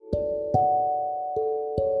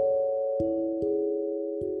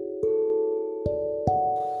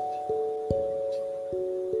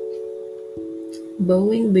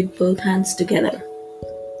Bowing with both hands together.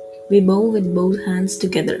 We bow with both hands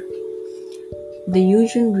together. The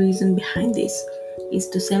usual reason behind this is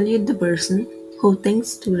to salute the person who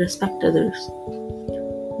thinks to respect others.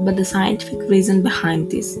 But the scientific reason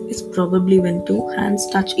behind this is probably when two hands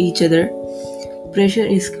touch each other, pressure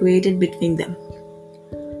is created between them.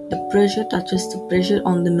 The pressure touches the pressure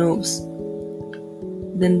on the nerves.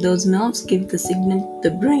 Then those nerves give the signal to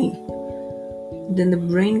the brain. Then the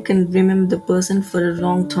brain can remember the person for a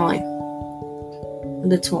long time.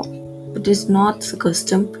 That's all. It is not a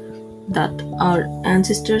custom that our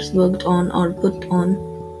ancestors worked on or put on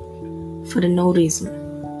for no reason.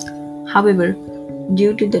 However,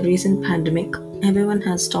 due to the recent pandemic, everyone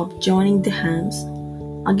has stopped joining the hands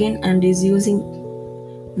again and is using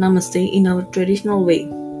Namaste in our traditional way.